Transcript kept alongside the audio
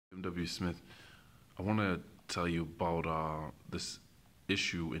W. Smith. I want to tell you about this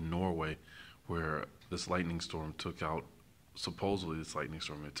issue in Norway where this lightning storm took out, supposedly this lightning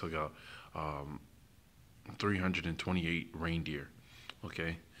storm, it took out um, 328 reindeer.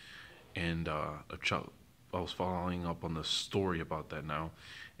 Okay, and I was following up on the story about that now,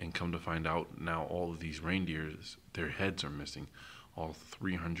 and come to find out now all of these reindeers, their heads are missing, all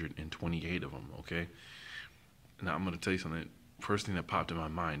 328 of them. Okay, now I'm gonna tell you something. First thing that popped in my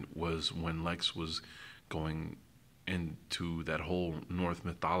mind was when Lex was going into that whole North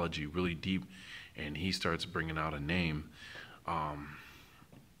mythology really deep, and he starts bringing out a name. Um,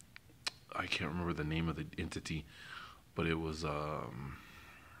 I can't remember the name of the entity, but it was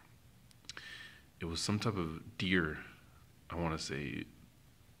some type of deer. I want to say,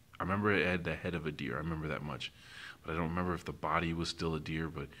 I remember it had the head of a deer. I remember that much, but I don't remember if the body was still a deer.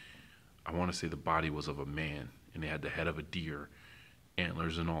 But I want to say the body was of a man, and it had the head of a deer,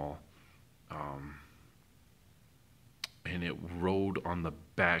 antlers and all, um, and it rode on the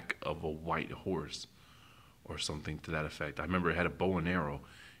back of a white horse or something to that effect. I remember it had a bow and arrow.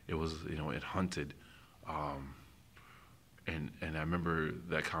 It was, it hunted. Um, and I remember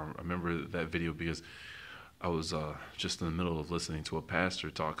that video because I was just in the middle of listening to a pastor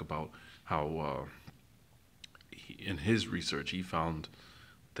talk about how in his research he found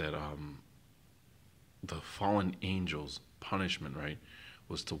that the fallen angels' punishment, right,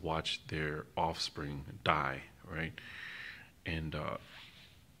 was to watch their offspring die, right, and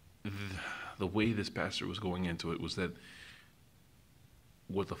the way this pastor was going into it was that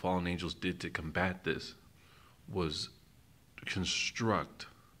what the fallen angels did to combat this was construct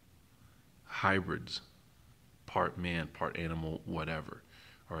hybrids, part man, part animal, whatever.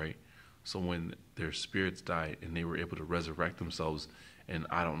 All right. So when their spirits died and they were able to resurrect themselves, and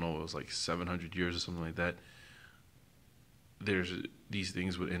I don't know, it was like 700 years or something like that. There's these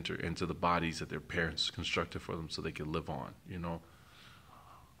things would enter into the bodies that their parents constructed for them, so they could live on.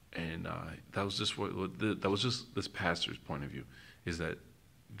 And that was just that was just this pastor's point of view, is that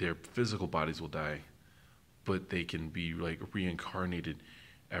their physical bodies will die, but they can be like reincarnated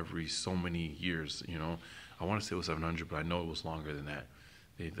every so many years. I want to say it was 700, but I know it was longer than that.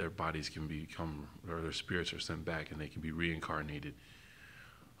 Their bodies can become, or their spirits are sent back, and they can be reincarnated,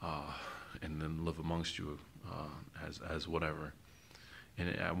 and then live amongst you as whatever.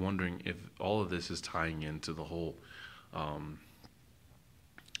 And I'm wondering if all of this is tying into the whole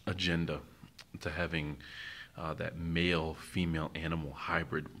agenda to having that male female animal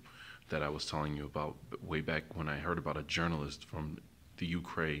hybrid that I was telling you about way back when I heard about a journalist from the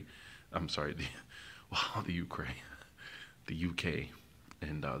Ukraine. I'm sorry, the Ukraine, the UK,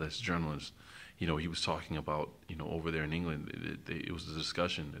 and this journalist, he was talking about, over there in England, it was a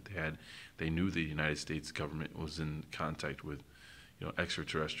discussion that they had. They knew the United States government was in contact with,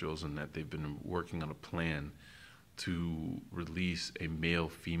 extraterrestrials, and that they've been working on a plan to release a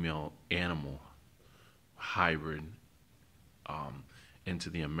male-female animal hybrid into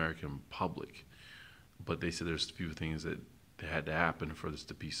the American public. But they said there's a few things that had to happen for this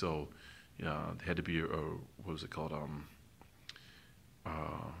to be so. There had to be what was it called?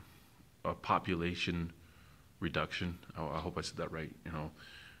 A population reduction. I hope I said that right.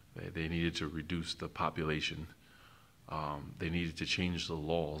 They needed to reduce the population. They needed to change the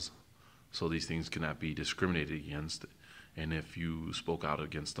laws so these things cannot be discriminated against. And if you spoke out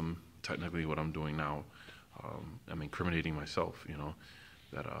against them, technically what I'm doing now, I'm incriminating myself.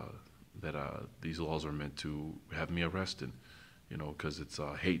 That these laws are meant to have me arrested. Because it's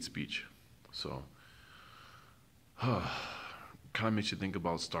hate speech. So, kind of makes you think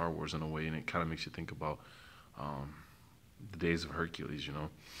about Star Wars in a way, and it kind of makes you think about the days of Hercules.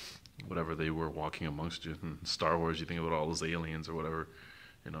 Whatever they were walking amongst you. In Star Wars, you think about all those aliens or whatever.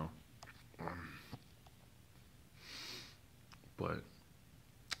 But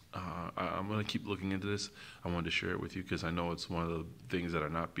I'm going to keep looking into this. I wanted to share it with you because I know it's one of the things that are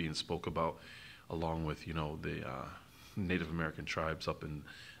not being spoke about, along with, the Native American tribes up in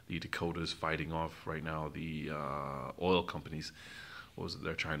the Dakotas fighting off right now the oil companies.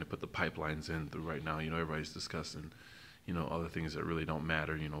 They're trying to put the pipelines in through right now. Everybody's discussing, other things that really don't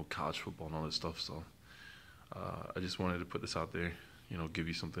matter, college football and all this stuff. So I just wanted to put this out there, give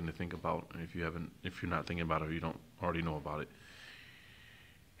you something to think about. And if you're not thinking about it, or you don't already know about it.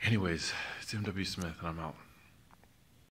 Anyways, it's M.W. Smith, and I'm out.